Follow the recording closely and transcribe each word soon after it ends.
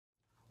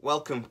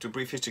Welcome to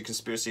Brief History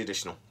Conspiracy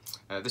Additional.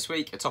 This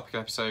week, a topical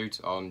episode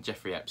on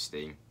Jeffrey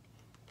Epstein.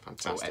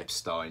 Fantastic. Or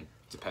Epstein,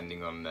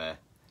 depending on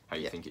how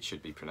you think it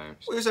should be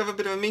pronounced. We always have a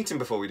bit of a meeting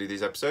before we do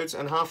these episodes,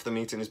 and half the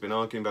meeting has been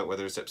arguing about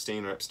whether it's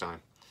Epstein or Epstein.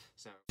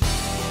 So...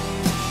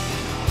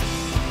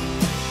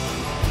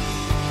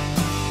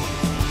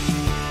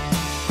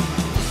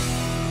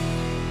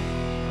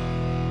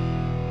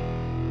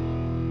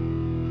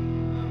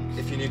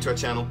 if you're new to our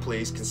channel,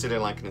 please consider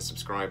liking and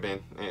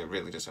subscribing. It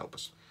really does help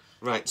us.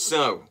 Right,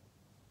 so,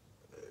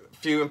 a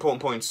few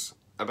important points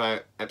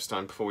about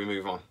Epstein before we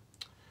move on.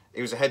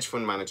 He was a hedge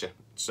fund manager,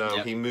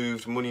 so he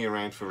moved money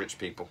around for rich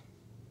people.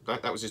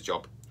 Right? That was his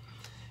job.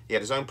 He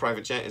had his own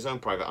private jet, his own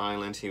private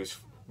island. He was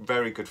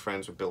very good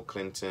friends with Bill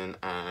Clinton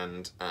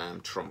and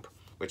Trump,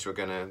 which we're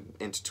going to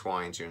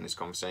intertwine during this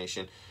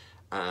conversation.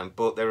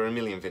 But there are a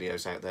million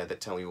videos out there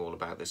that tell you all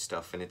about this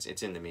stuff, and it's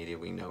in the media,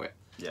 we know it.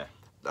 Yeah.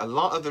 A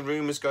lot of the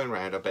rumours going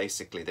around are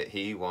basically that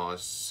he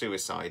was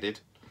suicided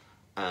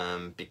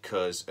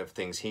because of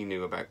things he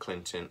knew about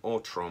Clinton or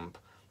Trump,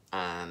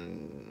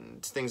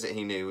 and things that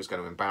he knew was going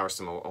to embarrass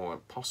them or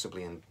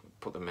possibly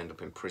put them end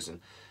up in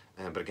prison.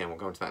 But again, we'll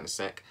go into that in a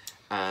sec.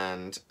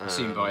 And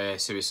assume by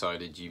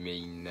suicided you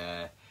mean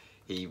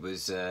he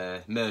was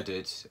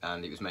murdered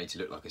and it was made to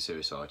look like a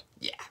suicide.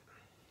 Yeah.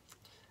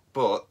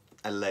 But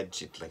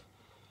allegedly.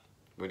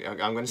 I'm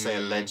going to say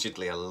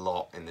allegedly a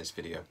lot in this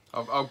video.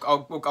 I'll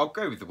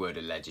go with the word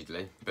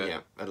allegedly. But... yeah,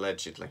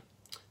 allegedly.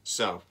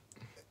 So,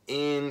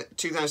 in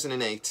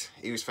 2008,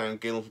 he was found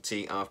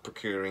guilty of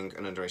procuring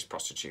an underage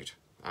prostitute,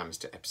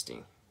 Mr.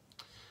 Epstein.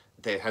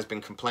 There has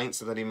been complaints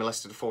that he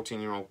molested a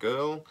 14-year-old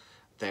girl.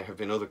 There have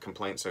been other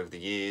complaints over the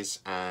years,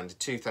 and in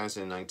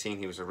 2019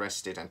 he was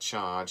arrested and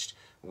charged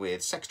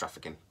with sex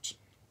trafficking.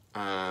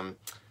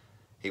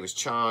 He was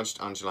charged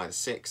on July the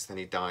 6th and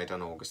he died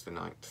on August the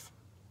 9th.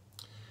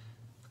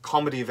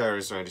 Comedy of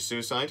errors around his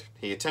suicide.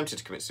 He attempted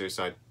to commit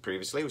suicide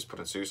previously, was put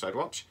on suicide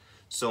watch.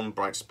 Some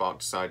bright spark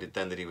decided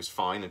then that he was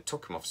fine and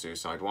took him off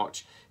suicide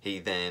watch. He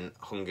then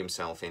hung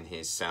himself in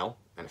his cell,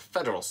 in a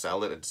federal cell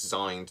that are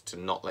designed to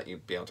not let you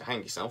be able to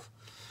hang yourself.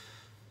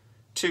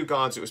 Two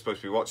guards that were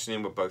supposed to be watching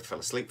him both fell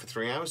asleep for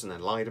 3 hours and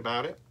then lied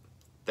about it.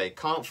 They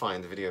can't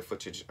find the video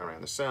footage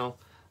around the cell,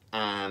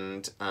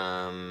 and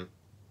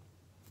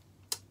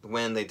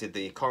when they did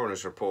the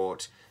coroner's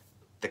report,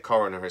 the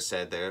coroner has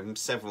said there are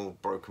several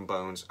broken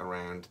bones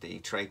around the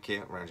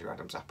trachea, around your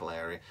Adam's apple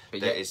area.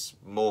 That is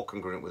more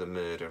congruent with a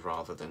murder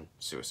rather than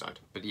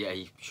suicide. But yeah,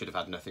 he should have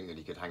had nothing that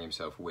he could hang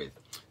himself with.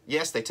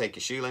 Yes, they take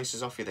your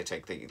shoelaces off you, they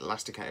take the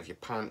elastic out of your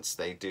pants,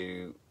 they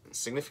do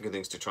significant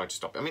things to try to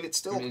stop it. I mean, it's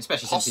still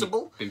especially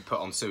possible. Since he'd been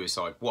put on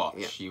suicide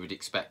watch, you would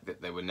expect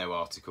that there were no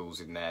articles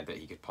in there that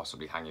he could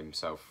possibly hang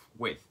himself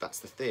with. That's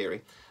the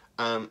theory.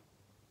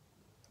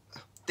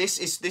 This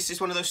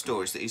is one of those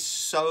stories that is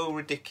so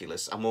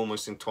ridiculous, I'm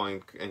almost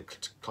inclined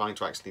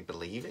to actually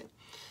believe it.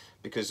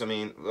 Because, I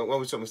mean, what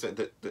was something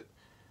that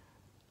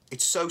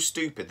it's so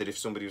stupid that if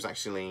somebody was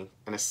actually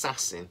an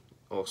assassin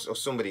or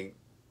somebody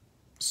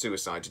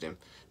suicided him,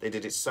 they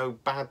did it so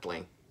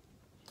badly.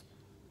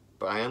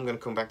 But I am going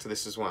to come back to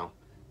this as well.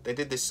 They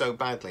did this so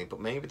badly,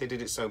 but maybe they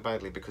did it so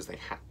badly because they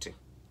had to.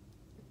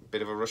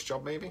 Bit of a rush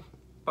job, maybe?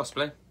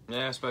 Possibly.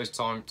 Yeah, I suppose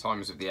time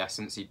was of the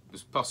essence. He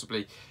was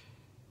possibly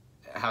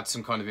had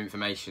some kind of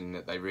information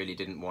that they really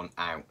didn't want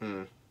out.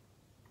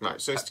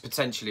 Right, so it's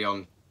potentially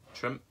on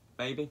Trump,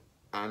 maybe?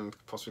 And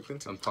possibly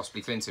Clinton. And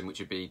possibly Clinton, which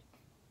would be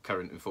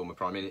current and former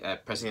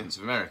presidents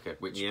of America,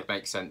 which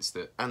makes sense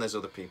that... And there's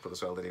other people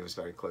as well that he was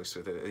very close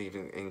with,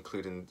 even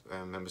including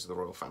members of the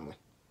royal family.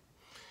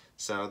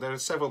 So there are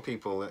several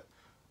people that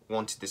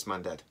wanted this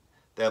man dead.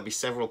 There'll be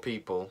several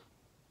people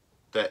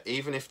that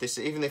even if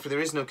there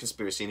is no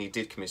conspiracy and he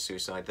did commit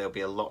suicide, there'll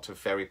be a lot of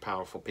very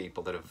powerful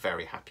people that are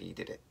very happy he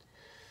did it.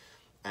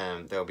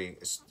 There'll be,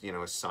 you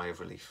know, a sigh of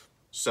relief.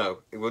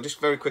 So we'll just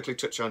very quickly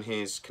touch on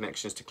his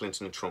connections to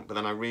Clinton and Trump, but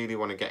then I really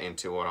want to get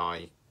into what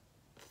I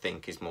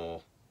think is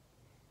more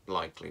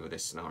likely with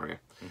this scenario.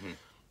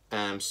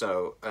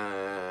 So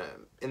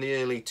in the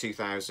early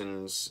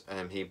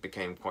 2000s, he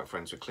became quite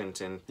friends with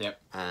Clinton.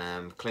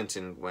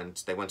 Clinton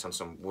they went on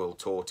some world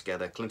tour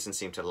together. Clinton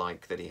seemed to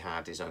like that he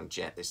had his own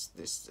jet.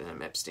 This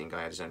Epstein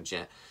guy had his own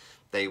jet.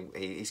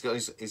 He's got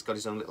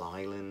his own little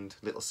island,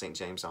 Little St.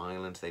 James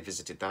Island. They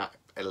visited that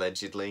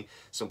allegedly.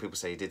 Some people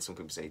say he did, some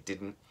people say he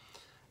didn't.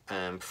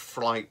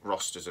 Flight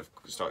rosters have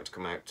started to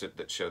come out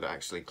that show that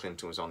actually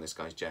Clinton was on this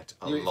guy's jet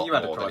a lot you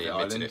had more a private than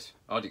he admitted island, it.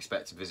 I'd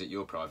expect to visit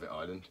your private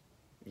island.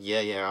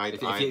 Yeah.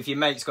 If your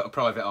mate's got a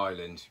private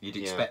island, you'd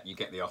expect you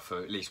get the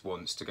offer at least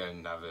once to go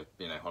and have a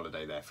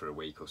holiday there for a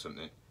week or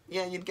something.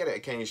 Yeah, you'd get it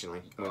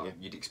occasionally.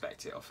 You'd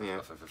expect it off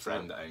of a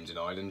friend that owns an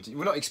island. You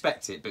would not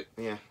expect it, but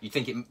you'd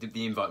think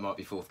the invite might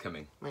be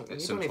forthcoming. Mate,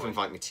 you don't even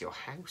invite me to your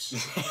house.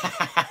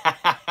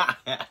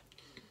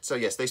 So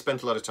yes, they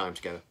spent a lot of time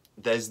together.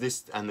 There's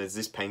this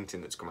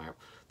painting that's come out.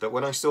 That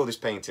when I saw this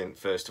painting,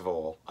 first of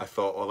all, I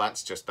thought, well,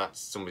 that's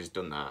somebody's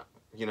done that.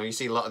 You know, you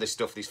see a lot of this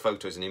stuff, these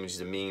photos and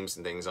images and memes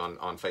and things on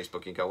Facebook,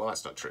 and you go, well,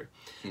 that's not true.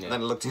 And then I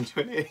looked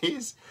into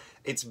it,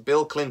 it's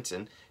Bill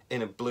Clinton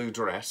in a blue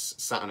dress,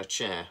 sat on a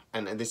chair,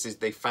 and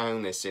they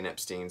found this in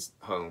Epstein's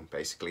home,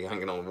 basically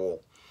hanging on a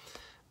wall.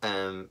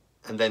 And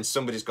then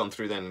somebody's gone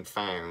through then and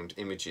found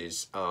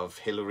images of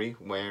Hillary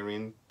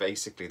wearing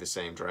basically the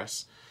same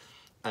dress.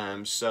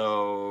 And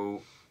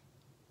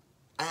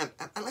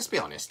let's be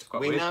honest,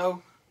 we weird.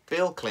 know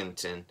Bill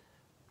Clinton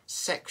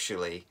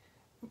sexually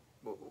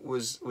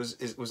was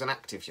an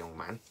active young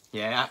man.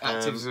 Yeah,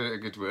 active is a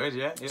good word.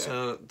 Yeah.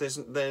 So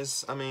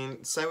there's I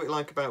mean, say what you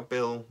like about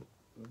Bill,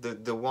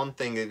 the one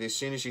thing that as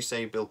soon as you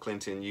say Bill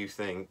Clinton, you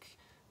think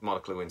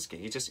Monica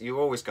Lewinsky. You're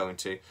always going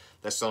to.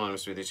 They're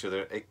synonymous with each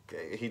other.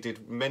 He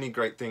did many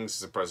great things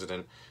as a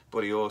president,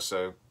 but he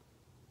also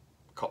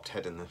copped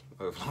head in the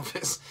Oval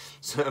Office.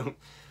 So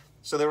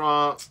there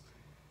are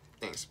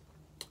things.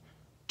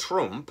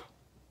 Trump,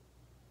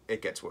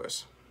 it gets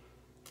worse.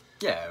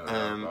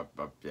 Yeah.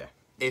 Yeah.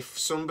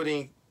 If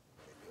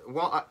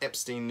what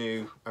Epstein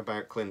knew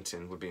about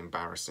Clinton would be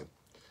embarrassing.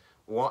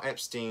 What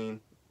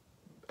Epstein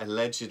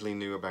allegedly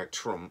knew about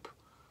Trump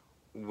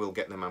will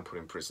get the man put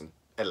in prison.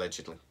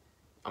 Allegedly.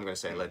 I'm going to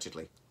say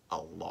allegedly a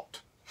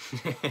lot.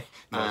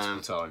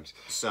 Multiple times.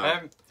 So,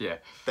 yeah.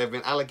 there have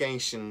been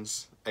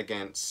allegations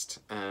against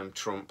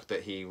Trump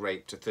that he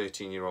raped a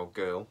 13-year-old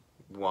girl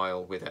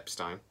while with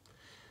Epstein.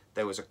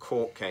 There was a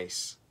court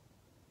case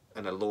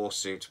and a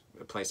lawsuit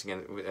placed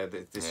against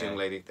this young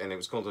lady, and it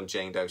was called on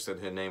Jane Doe, so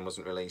her name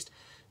wasn't released,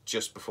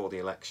 just before the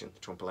election, the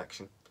Trump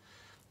election,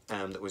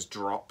 that was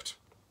dropped.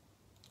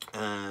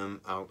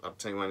 I'll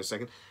tell you why in a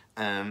second.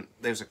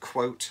 There's a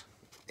quote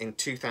in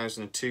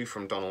 2002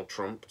 from Donald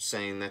Trump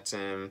saying that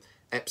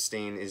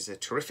Epstein is a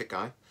terrific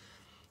guy.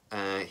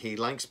 He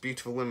likes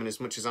beautiful women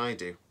as much as I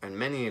do, and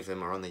many of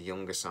them are on the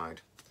younger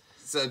side.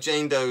 So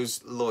Jane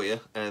Doe's lawyer,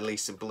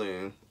 Lisa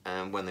Bloom,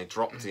 when they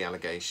dropped the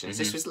allegations,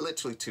 this was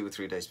literally 2 or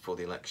 3 days before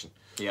the election.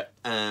 Yeah.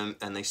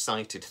 And they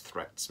cited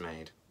threats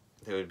made.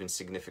 There had been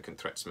significant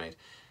threats made.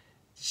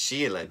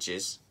 She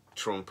alleges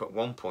Trump at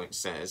one point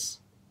says,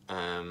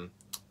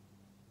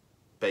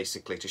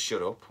 basically to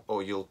shut up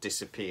or you'll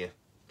disappear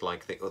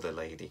like the other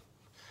lady.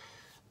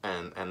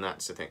 And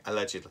that's the thing,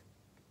 allegedly.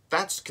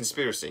 That's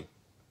conspiracy.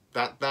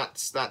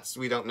 That's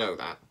we don't know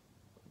that.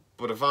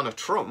 But Ivana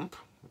Trump,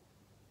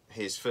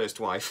 his first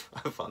wife,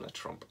 Ivana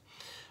Trump,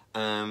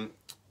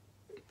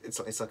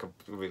 it's like a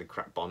really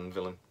crap Bond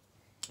villain.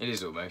 It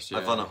is almost,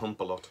 yeah. Ivana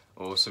Humpalot.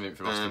 Or something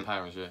from Austin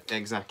Powers, yeah.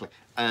 Exactly.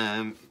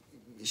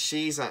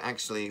 She's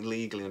actually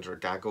legally under a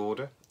gag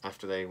order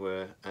after they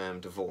were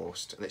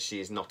divorced, that she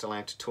is not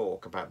allowed to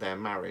talk about their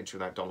marriage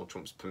without Donald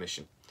Trump's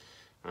permission.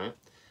 Right?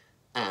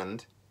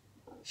 And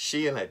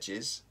she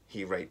alleges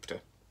he raped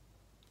her.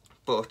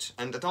 But,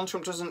 and Donald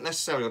Trump doesn't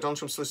necessarily, or Donald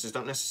Trump's solicitors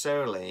don't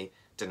necessarily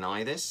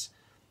deny this.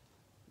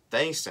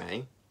 They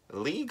say,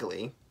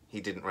 legally,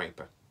 he didn't rape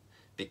her.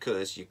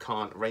 Because you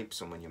can't rape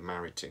someone you're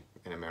married to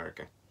in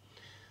America.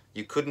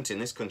 You couldn't in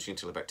this country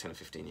until about 10 or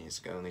 15 years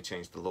ago, and they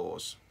changed the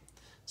laws.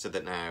 So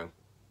that now,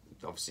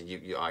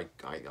 obviously, I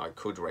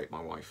could rape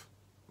my wife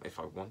if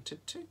I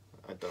wanted to.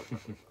 I don't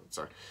know.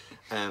 Sorry.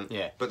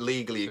 Yeah. But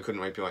legally, you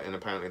couldn't rape your wife, and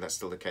apparently that's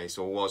still the case,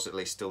 or was at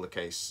least still the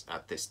case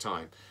at this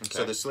time. Okay.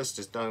 So the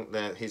solicitors don't,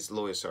 his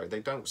lawyers, sorry, they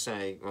don't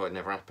say, well, it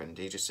never happened.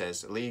 He just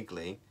says,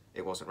 legally,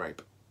 it wasn't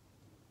rape.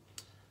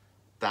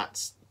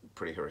 That's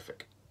pretty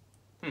horrific.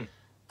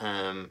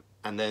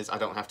 And I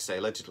don't have to say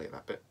allegedly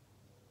that bit.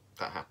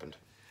 That happened.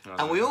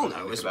 And we all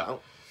know as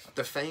well,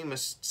 the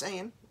famous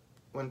saying,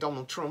 when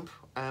Donald Trump,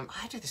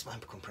 how did this man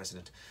become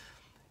president?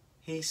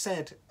 He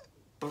said,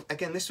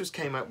 again, this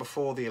came out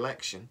before the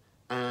election,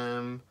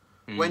 when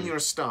you're a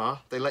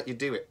star, they let you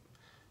do it.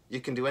 You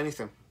can do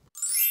anything.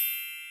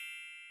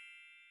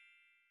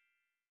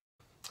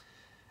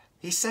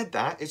 He said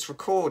that, it's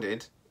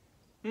recorded,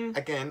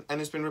 again, and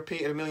has been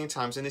repeated a million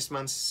times, and this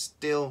man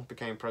still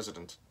became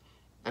president.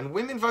 And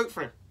women vote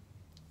for him.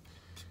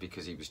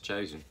 Because he was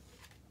chosen.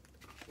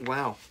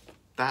 Well,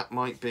 that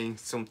might be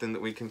something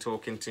that we can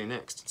talk into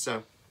next.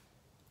 So,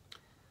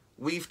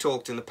 we've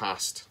talked in the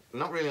past,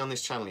 not really on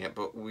this channel yet,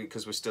 but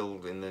because we're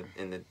still in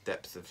the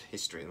depth of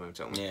history at the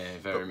moment, aren't we? Yeah,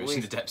 very much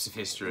in the depths of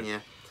history. Yeah,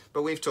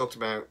 but we've talked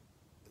about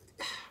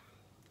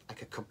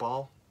like a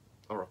cabal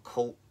or a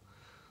cult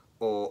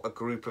or a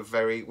group of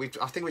I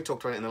think we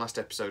talked about it in the last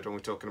episode when we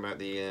were talking about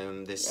the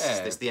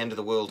the end of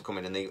the world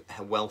coming, and the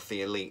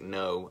wealthy elite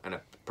know and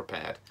are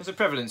prepared. There's a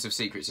prevalence of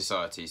secret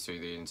societies through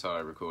the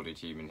entire recorded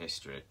human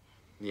history.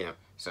 Yeah.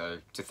 So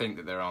to think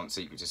that there aren't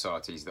secret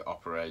societies that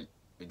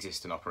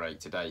exist and operate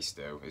today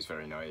still is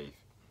very naive.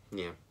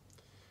 Yeah.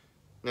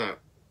 Now,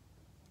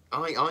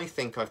 I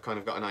think I've kind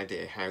of got an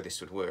idea how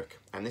this would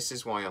work, and this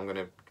is why I'm going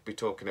to be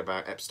talking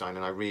about Epstein,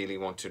 and I really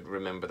want to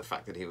remember the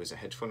fact that he was a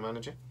hedge fund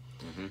manager.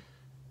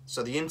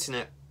 So the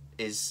internet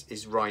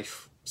is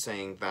rife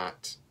saying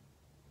that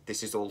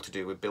this is all to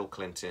do with Bill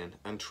Clinton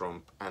and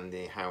Trump and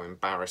how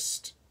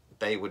embarrassed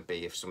they would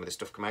be if some of this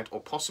stuff come out,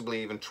 or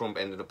possibly even Trump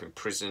ended up in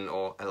prison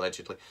or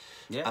allegedly.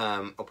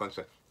 Yeah.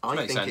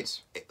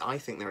 I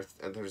think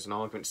there is an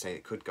argument to say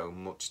it could go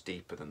much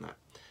deeper than that,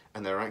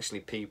 and there are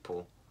actually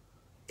people,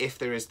 if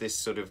there is this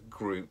sort of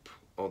group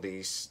or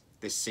this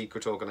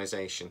secret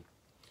organisation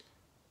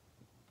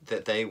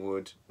that they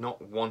would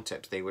not want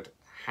Epstein, they would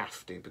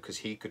have to, because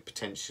he could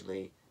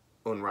potentially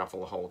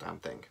unravel the whole damn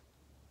thing.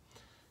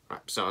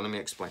 Right, so let me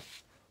explain.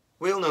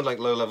 We all know, like,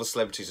 low-level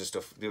celebrities and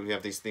stuff, we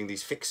have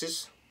these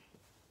fixers.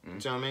 Do you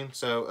know what I mean?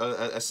 So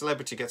a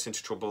celebrity gets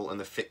into trouble and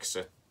the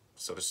fixer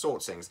sort of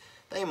sorts things.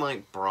 They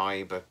might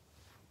bribe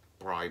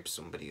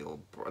somebody, or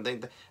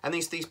and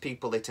these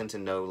people, they tend to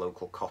know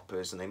local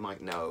coppers, and they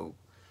might know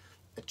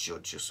a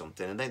judge or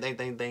something, and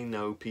they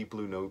know people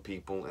who know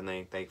people, and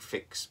they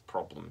fix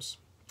problems.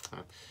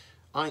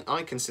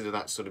 I consider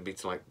that sort of be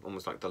like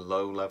almost like the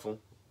low level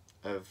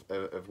of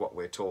what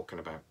we're talking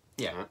about.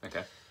 Yeah. Right?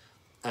 Okay.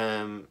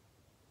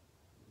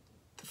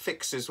 The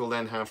fixers will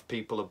then have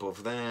people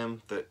above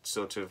them that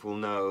sort of will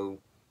know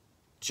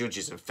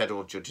judges and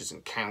federal judges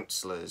and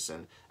counsellors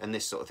and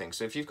this sort of thing.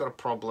 So if you've got a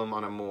problem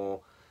on a more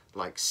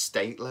like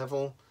state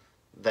level,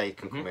 they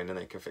can come in and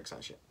they can fix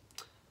that shit.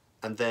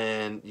 And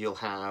then you'll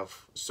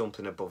have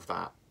something above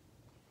that.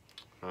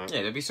 Right? Yeah,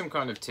 there'll be some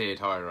kind of tiered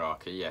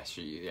hierarchy. Yes,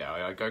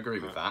 I agree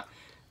with that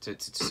to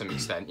some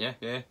extent. Yeah,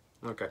 yeah.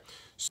 Okay.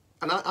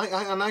 And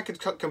I could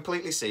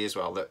completely see as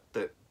well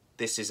that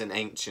this is an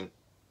ancient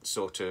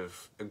sort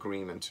of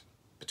agreement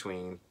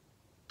between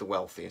the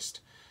wealthiest,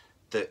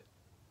 that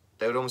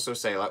they would almost sort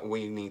of say, like,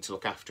 we need to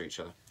look after each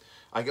other.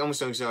 I almost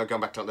sort of go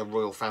back to like the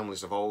royal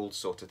families of old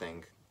sort of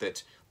thing,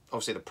 that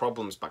obviously the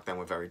problems back then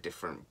were very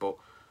different, but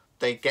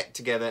they get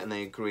together and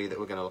they agree that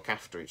we're going to look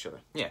after each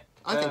other. Yeah.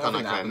 I think on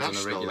that a happens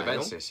national on a regular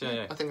level, basis. Yeah,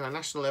 yeah. I think on a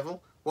national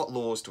level, what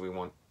laws do we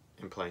want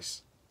in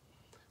place?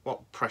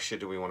 What pressure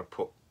do we want to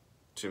put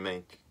to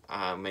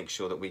make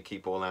sure that we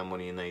keep all our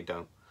money and they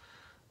don't?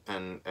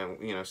 And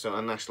you know, so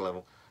on a national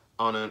level,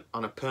 on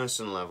a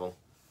personal level,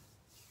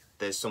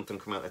 there's something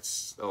come out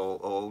that's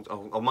or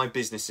my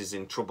business is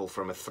in trouble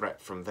from a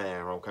threat from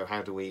there. Okay,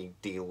 how do we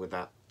deal with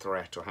that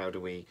threat, or how do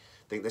we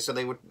think this? So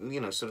they would,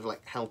 you know, sort of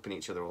like helping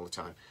each other all the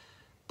time.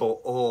 But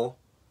or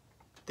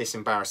this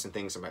embarrassing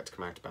thing's about to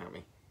come out about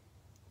me.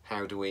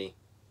 How do we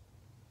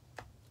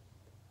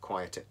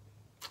quiet it?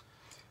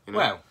 You know?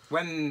 Well,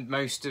 when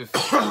most of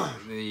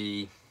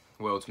the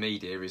world's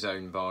media is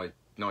owned by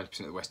 90%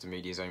 of the Western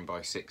media is owned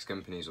by 6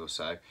 companies or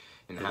so,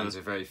 in the hands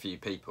of very few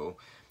people,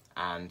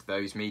 and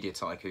those media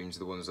tycoons are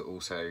the ones that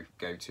also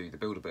go to the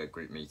Bilderberg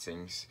Group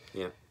meetings,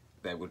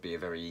 there would be a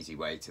very easy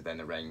way to then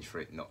arrange for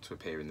it not to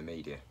appear in the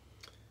media.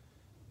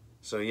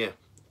 So yeah,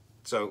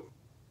 so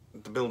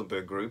the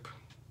Bilderberg Group,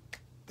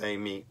 they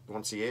meet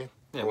once a year,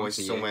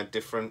 always somewhere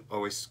different,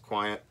 always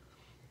quiet.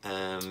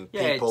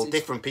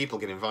 Different people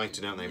get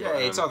invited, don't they? Yeah,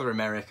 but, it's either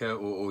America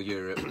or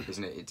Europe,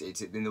 isn't it?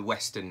 It's in the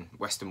Western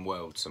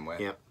world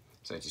somewhere,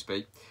 so to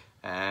speak.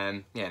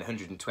 And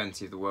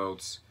 120 of the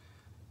world's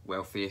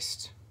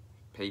wealthiest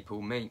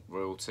people meet: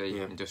 royalty,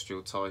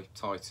 industrial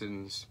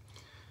titans,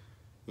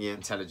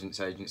 intelligence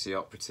agency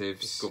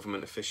operatives,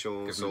 government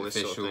officials, sort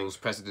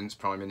of presidents,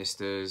 prime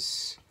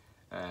ministers.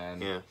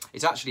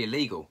 It's actually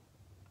illegal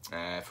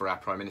for our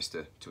prime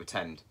minister to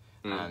attend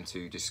and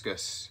to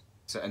discuss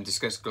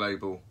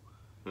global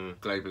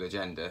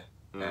agenda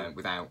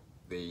without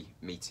the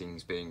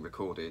meetings being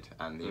recorded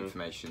and the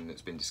information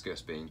that's been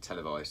discussed being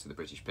televised to the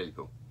British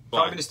people.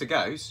 Prime Minister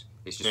goes.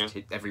 It's just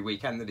every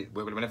weekend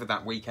whenever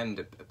that weekend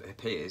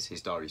appears,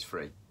 his diary's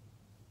free.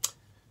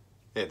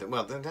 Yeah,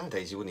 well,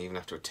 nowadays you wouldn't even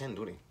have to attend,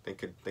 would he? They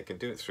could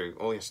do it through.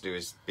 All he has to do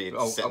is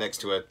sit next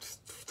to a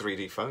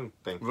 3D phone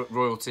thing.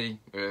 Royalty,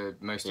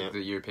 most of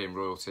the European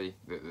royalty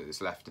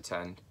that's left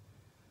attend.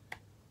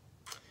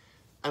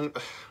 And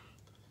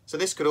so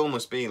this could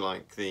almost be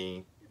like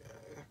the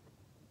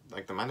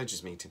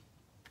managers' meeting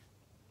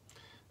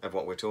of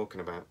what we're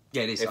talking about.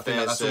 Yeah, it is. I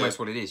think that's almost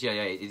what it is. Yeah,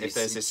 yeah. If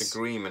there's this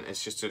agreement,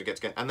 it's just sort of get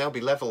together, and there'll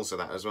be levels of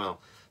that as well.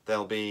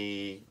 There'll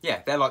be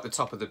they're like the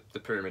top of the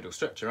pyramidal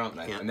structure, aren't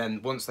they? Yeah. And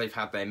then once they've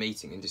had their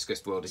meeting and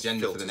discussed world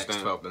agenda for the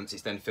next 12 months,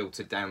 it's then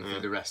filtered down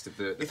through the rest of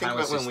the power think about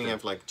system. When we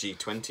have like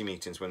G20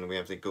 meetings, when we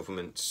have the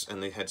governments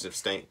and the heads of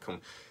state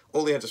come,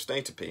 all the heads of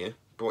state appear,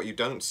 but what you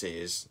don't see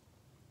is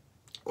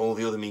all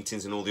the other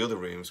meetings in all the other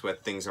rooms where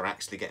things are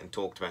actually getting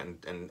talked about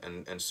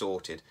and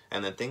sorted,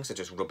 and then things are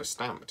just rubber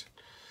stamped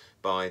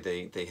by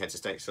the heads of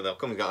state. So they'll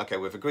come and go, okay,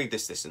 we've agreed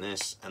this, this and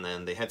this, and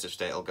then the heads of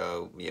state will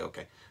go, yeah,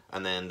 okay.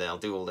 And then they'll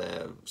do all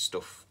their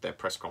stuff, their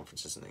press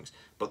conferences and things.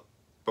 But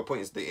the point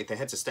is, if the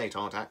heads of state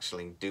aren't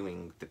actually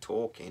doing the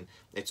talking,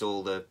 it's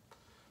all the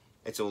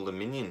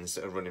minions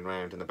that are running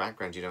around in the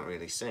background you don't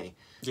really see.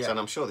 Yeah. So and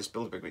I'm sure this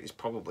Bilderberg is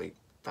probably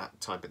that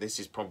type of, this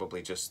is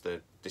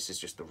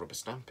just the rubber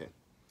stamping.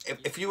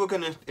 If you were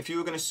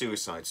gonna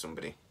suicide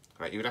somebody,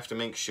 right, you would have to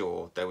make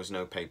sure there was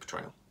no paper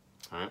trail,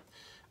 right?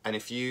 And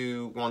if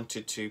you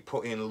wanted to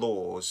put in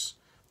laws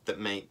that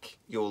make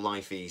your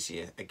life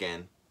easier,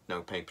 again,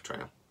 no paper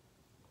trail.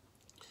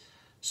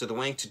 So the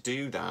way to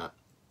do that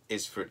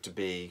is for it to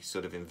be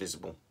sort of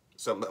invisible.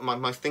 So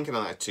my thinking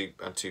on that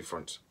on two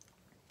fronts.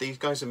 These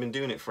guys have been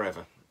doing it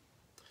forever.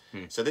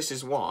 So this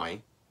is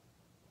why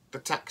the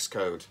tax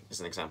code is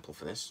an example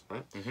for this,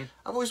 right?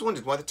 I've always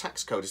wondered why the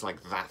tax code is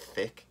like that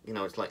thick. You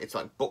know, it's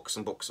like books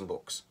and books and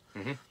books.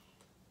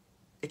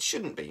 It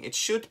shouldn't be. It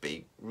should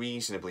be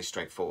reasonably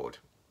straightforward,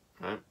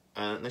 right?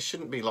 And there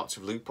shouldn't be lots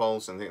of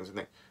loopholes and things,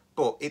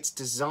 but it's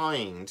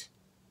designed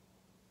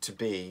to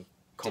be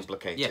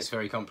complicated. Yes,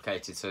 very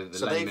complicated, so that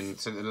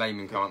the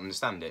layman can't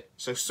understand it.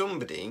 So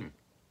somebody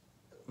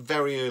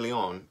very early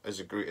on has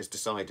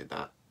decided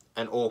that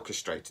and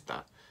orchestrated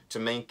that to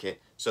make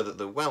it so that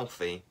the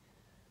wealthy,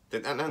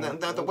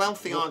 the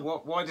wealthy aren't.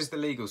 Why does the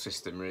legal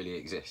system really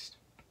exist?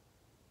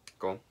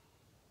 Go on.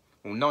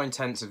 Well,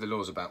 9/10 of the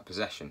law's about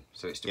possession,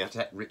 so it's to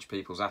protect rich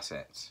people's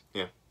assets.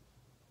 Yeah.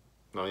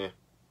 Oh yeah.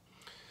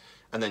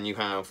 And then you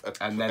have,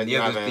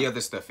 the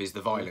other stuff is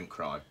the violent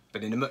crime,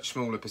 but in a much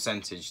smaller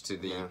percentage to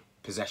the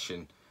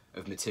possession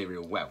of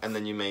material wealth. And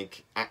then you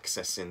make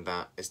accessing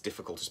that as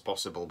difficult as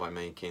possible by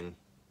making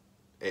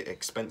it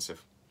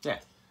expensive. Yeah.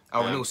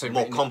 Oh, and also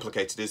more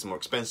complicated it is, the more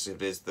expensive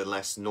it is, the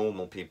less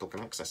normal people can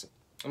access it.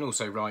 And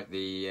also write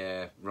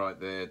the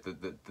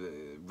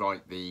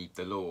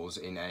laws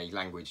in a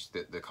language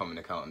that the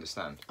commoner can't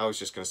understand. I was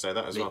just going to say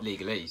that as well.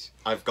 Legalese.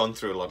 I've gone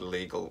through a lot of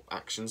legal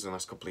actions in the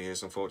last couple of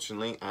years,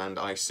 unfortunately, and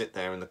I sit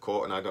there in the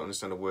court and I don't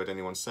understand a word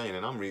anyone's saying,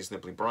 and I'm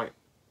reasonably bright.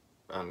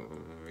 And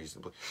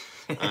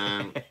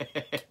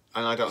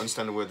I don't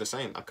understand a word they're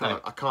saying. I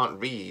can't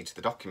read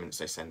the documents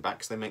they send back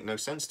because they make no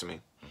sense to me.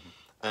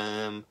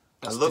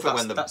 I love it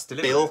when the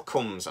bill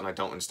comes and I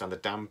don't understand the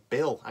damn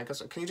bill. I go,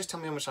 can you just tell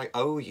me how much I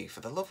owe you, for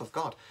the love of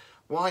God?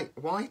 Why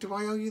do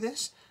I owe you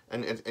this?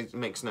 And it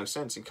makes no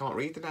sense. You can't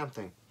read the damn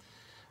thing.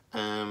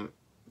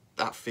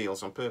 That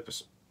feels on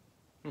purpose.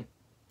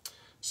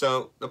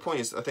 So the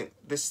point is, I think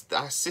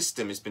our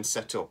system has been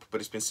set up,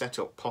 but it's been set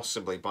up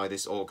possibly by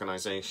this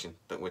organisation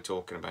that we're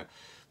talking about,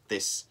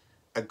 this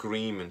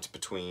agreement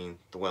between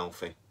the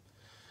wealthy.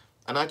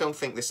 And I don't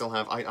think this will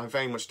have. I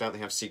very much doubt they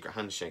have secret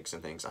handshakes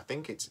and things. I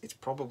think it's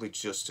probably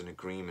just an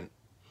agreement.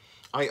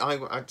 I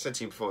said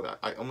to you before that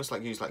I almost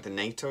use the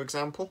NATO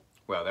example.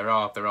 Well, there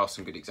are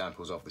some good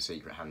examples of the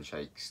secret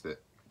handshakes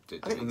that.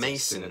 I think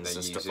Masons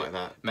and stuff like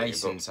that.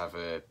 Masons have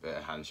a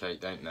handshake,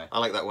 don't they? I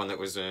like that one. That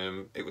was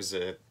it was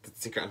the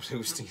secret. It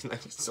was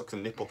suck the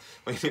nipple.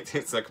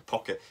 It's like a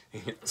pocket.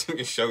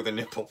 You show the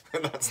nipple,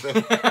 and that's the.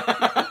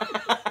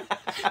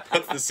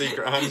 That's the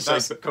secret handshake.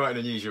 That's quite an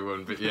unusual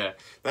one, but yeah.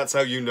 That's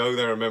how you know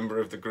they're a member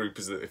of the group,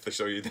 is that if they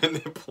show you their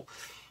nipple.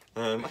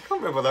 I can't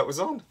remember what that was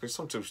on. It was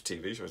some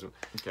TV show, wasn't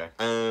it? Okay.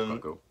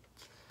 Quite cool.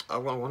 I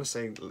want to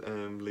say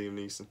Liam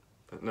Neeson.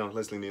 No,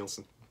 Leslie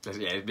Nielsen.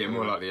 Yeah, it'd be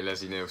more likely a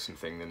Leslie Nielsen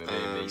thing than a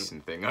Liam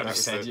Neeson thing. I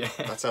just said,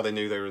 That's how they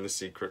knew they were in the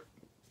secret.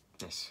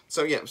 Yes.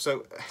 So yeah,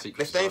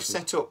 if they've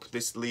set up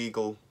the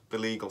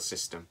legal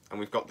system, and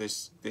we've got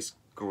this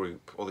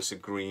group or this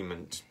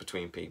agreement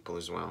between people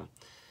as well,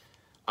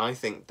 I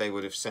think they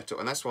would have set up,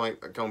 and that's why,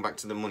 going back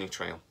to the money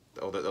trail,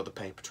 or the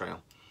paper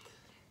trail,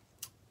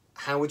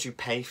 how would you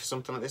pay for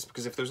something like this?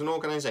 Because if there was an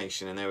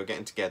organisation and they were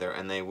getting together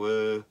and they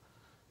were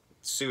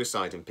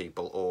suiciding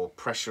people or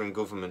pressuring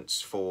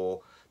governments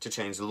to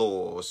change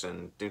laws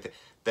and do things,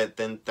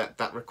 then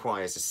that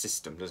requires a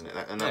system, doesn't it?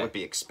 And that would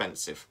be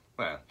expensive.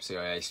 Well,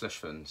 CIA slush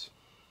funds.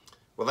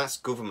 Well, that's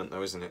government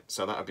though, isn't it?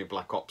 So that would be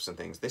black ops and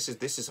things. This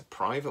is a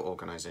private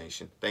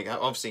organisation. They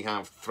obviously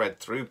have thread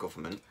through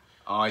government.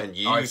 I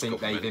think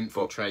they've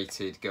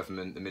infiltrated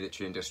government, the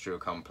military-industrial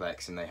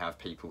complex, and they have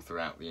people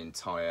throughout the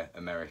entire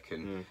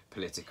American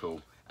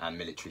political and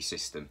military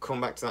system. Come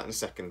back to that in a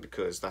second,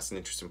 because that's an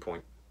interesting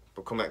point.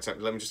 But come back to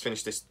that. Let me just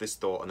finish this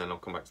thought, and then I'll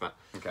come back to that.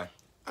 Okay.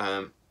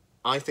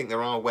 I think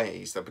there are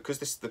ways that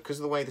because of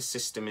the way the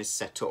system is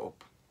set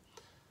up,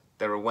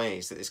 there are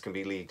ways that this can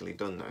be legally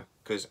done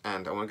though.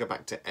 And I want to go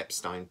back to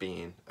Epstein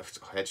being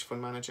a hedge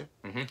fund manager.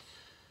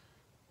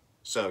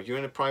 So you're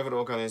in a private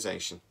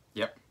organisation.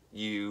 Yep.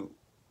 You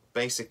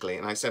basically,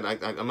 and I said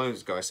a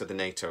moment ago, I said the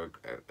NATO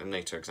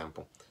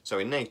example. So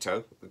in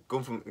NATO,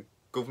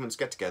 governments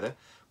get together,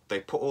 they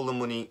put all the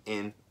money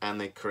in,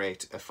 and they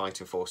create a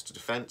fighting force to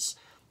defence.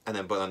 And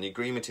then, but on the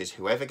agreement is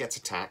whoever gets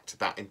attacked,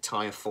 that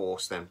entire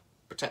force then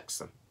protects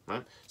them,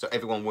 right? So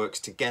everyone works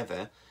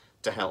together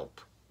to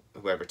help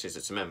whoever it is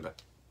that's a member.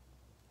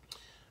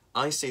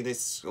 I see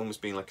this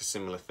almost being like a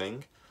similar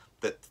thing,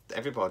 that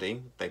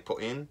everybody, they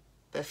put in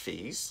their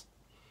fees,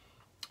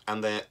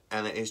 and it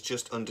is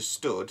just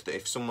understood that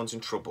if someone's in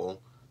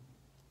trouble,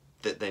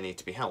 that they need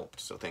to be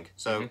helped, sort of thing.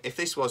 So if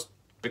this was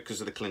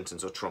because of the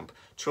Clintons or Trump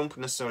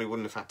necessarily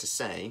wouldn't have had to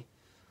say,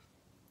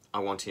 I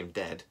want him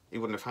dead. He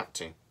wouldn't have had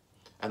to.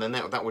 And then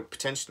that would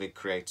potentially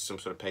create some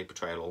sort of paper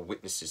trail or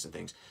witnesses and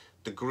things.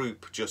 The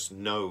group just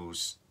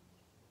knows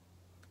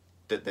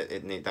that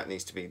that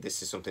needs to be,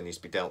 this is something that needs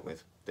to be dealt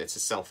with. It's a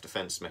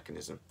self-defense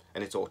mechanism,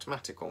 and it's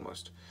automatic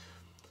almost.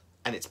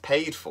 And it's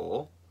paid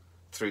for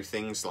through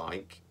things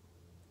like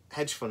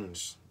hedge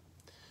funds.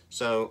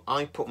 So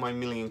I put my £1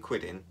 million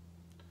in,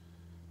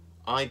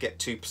 I get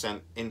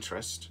 2%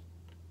 interest,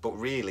 but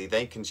really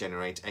they can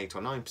generate 8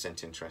 or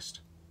 9%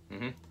 interest.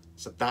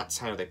 So that's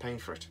how they pay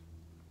for it.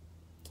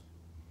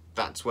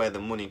 That's where the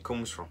money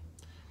comes from.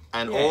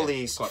 And all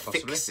these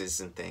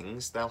fixes and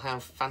things, they'll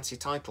have fancy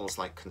titles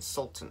like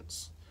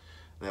consultants.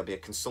 And there'll be a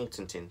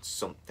consultant in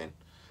something.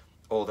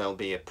 Or there'll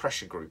be a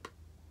pressure group.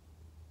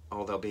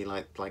 or they'll be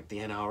like the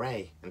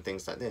NRA and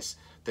things like this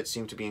that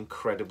seem to be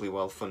incredibly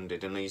well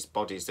funded, and these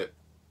bodies that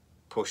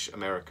push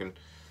American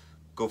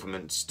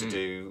governments to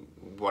do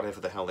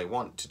whatever the hell they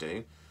want to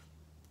do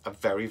are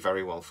very,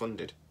 very well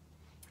funded.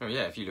 Oh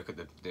yeah, if you look at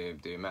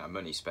the amount of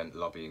money spent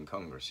lobbying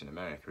Congress in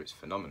America, it's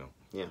phenomenal.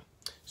 Yeah.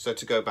 So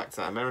to go back to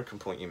that American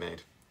point you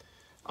made,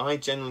 I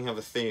generally have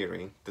a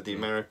theory that the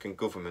American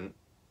government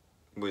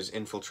was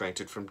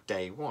infiltrated from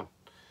day one,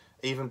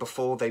 even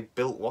before they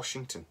built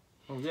Washington.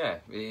 Well, yeah.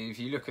 If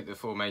you look at the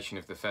formation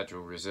of the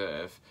Federal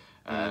Reserve,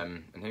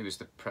 and who was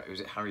was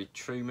it Harry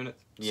Truman at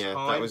the time? Yeah,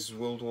 that was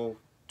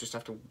just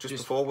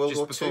before World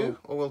War II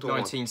or World War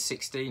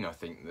 1916, I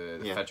think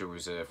the Federal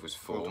Reserve was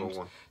formed.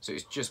 So it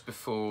was just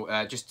before,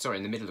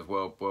 in the middle of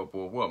World War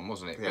One,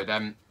 wasn't it? Yeah.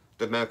 But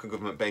the American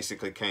government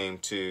basically came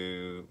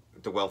to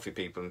the wealthy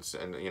people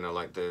and you know,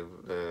 like the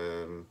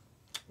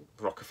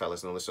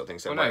Rockefellers and all this sort of thing.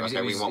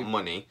 Said, we want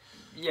money.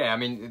 Yeah, I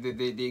mean,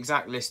 the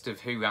exact list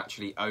of who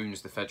actually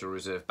owns the Federal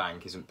Reserve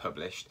Bank isn't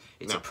published.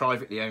 It's a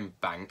privately owned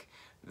bank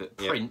that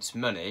prints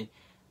money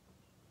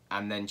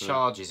and then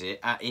charges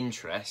it at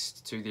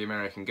interest to the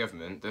American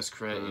government, thus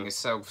creating a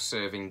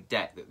self-serving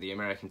debt that the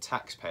American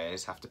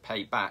taxpayers have to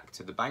pay back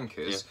to the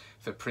bankers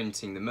for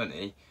printing the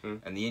money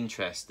and the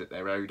interest that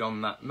they're owed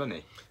on that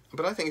money.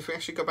 But I think if we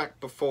actually go back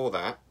before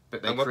that,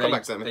 but we'll come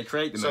back to that. They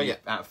create the money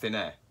out of thin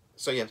air.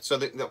 So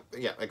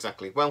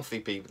exactly. Wealthy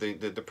people,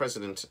 the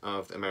president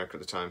of America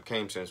at the time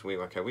came to us. We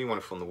want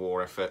to fund the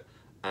war effort,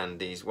 and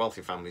these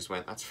wealthy families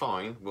went, "That's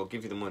fine. We'll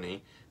give you the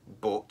money,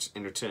 but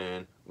in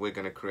return, we're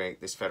going to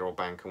create this federal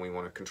bank, and we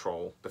want to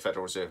control the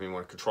Federal Reserve, and we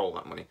want to control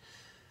that money."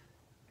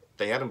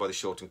 They had them by the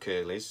short and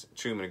curlies.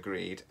 Truman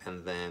agreed,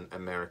 and then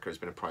America has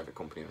been a private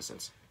company ever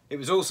since. It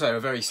was also a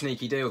very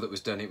sneaky deal that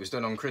was done. It was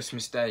done on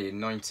Christmas Day in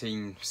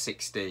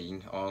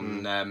 1916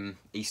 on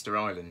Easter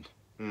Island.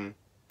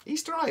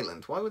 Easter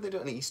Island? Why would they do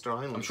it on Easter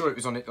Island? I'm sure it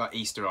was on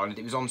Easter Island.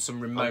 It was on some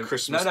remote... On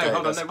Christmas Day,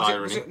 hold on.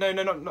 irony.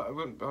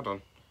 Hold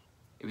on.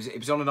 It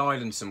was on an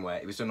island somewhere.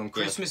 It was done on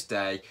Christmas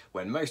Day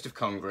when most of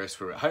Congress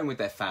were at home with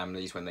their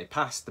families when they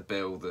passed the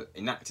bill that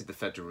enacted the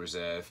Federal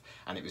Reserve,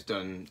 and it was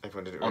done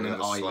on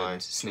an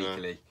island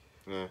sneakily.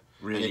 Yeah.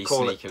 Really and you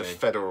call sneakily. it the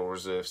Federal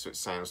Reserve, so it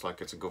sounds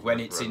like it's a government.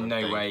 When it's in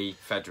no way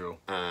federal.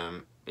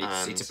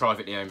 It's a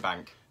privately owned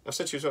bank. I've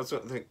said to you as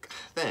well,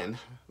 then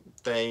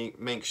they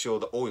make sure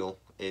that oil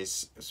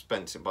is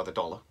spent by the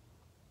dollar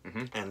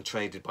and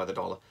traded by the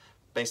dollar,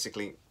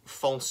 basically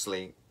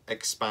falsely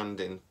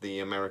expanding the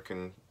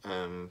American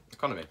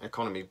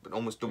economy, but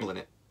almost doubling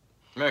it.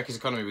 America's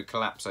economy would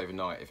collapse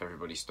overnight if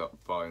everybody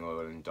stopped buying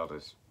oil in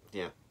dollars.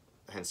 Yeah,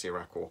 hence the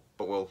Iraq War.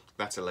 But well,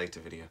 that's a later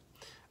video.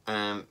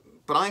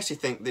 But I actually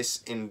think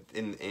this in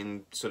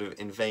sort of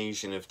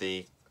invasion of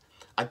the...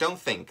 I don't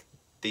think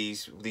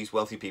these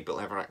wealthy people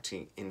ever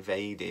actually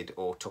invaded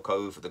or took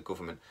over the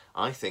government.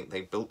 I think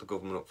they built the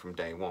government up from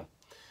day one.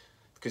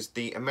 Because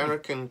the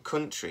American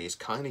country is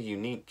kind of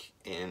unique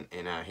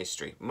in our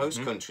history.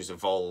 Most countries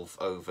evolve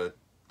over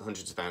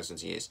hundreds of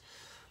thousands of years,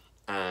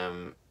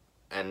 and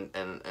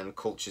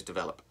cultures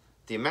develop.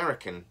 The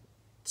American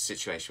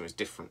situation was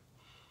different.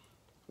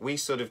 We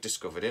sort of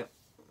discovered it,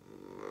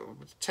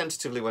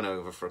 tentatively went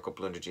over for a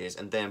couple hundred years,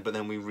 but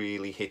then we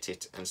really hit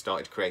it and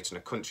started creating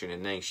a country and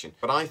a nation.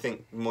 But I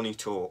think money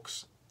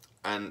talks,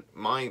 and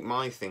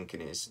my thinking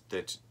is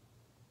that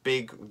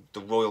the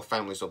royal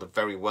families or the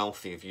very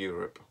wealthy of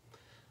Europe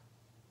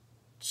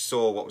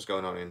saw what was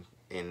going on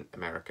in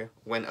America,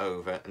 went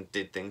over and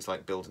did things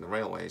like building the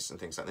railways and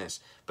things like this,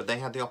 but they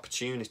had the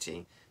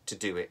opportunity to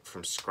do it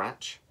from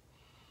scratch.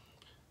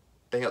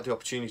 They had the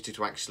opportunity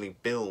to actually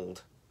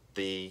build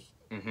the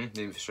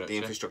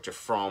infrastructure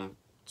from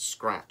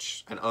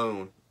scratch and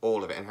own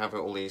all of it and have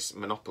all these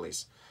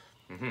monopolies.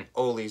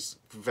 All these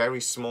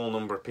very small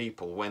number of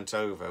people went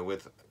over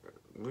with a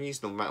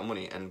reasonable amount of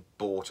money and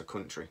bought a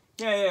country.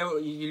 Yeah. Well,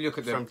 you look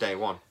at them from day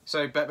one.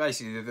 So, but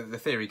basically, the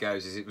theory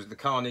goes is it was the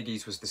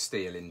Carnegies was the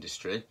steel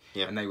industry,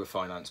 and they were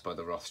financed by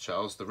the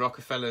Rothschilds. The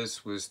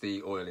Rockefellers was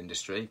the oil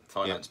industry,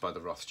 financed by the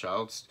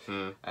Rothschilds.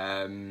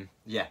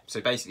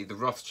 So basically, the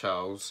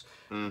Rothschilds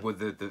were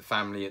the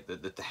family at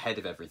the head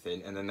of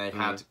everything, and then they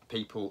had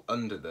people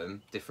under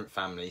them, different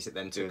families that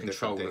then took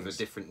control of a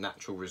different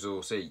natural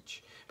resource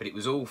each. But it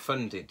was all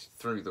funded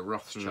through the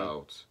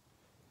Rothschilds.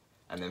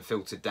 And then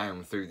filtered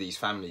down through these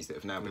families that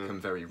have now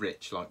become very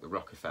rich, like the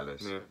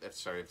Rockefellers. Yeah,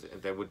 sorry,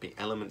 there would be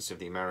elements of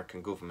the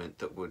American government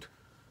that would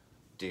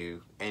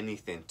do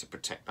anything to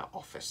protect that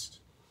office.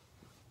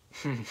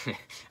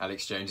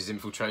 Alex Jones's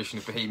infiltration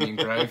of Bohemian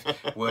Grove,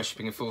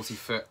 worshipping a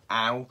 40-foot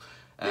owl,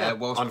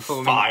 whilst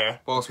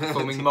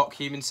performing mock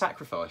human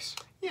sacrifice.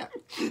 Yeah,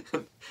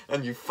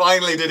 and you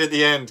finally did at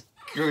the end.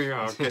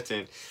 Get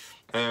in.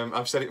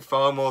 I've said it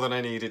far more than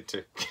I needed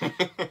to.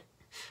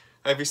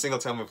 Every single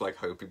time I've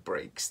hope it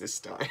breaks this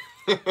time.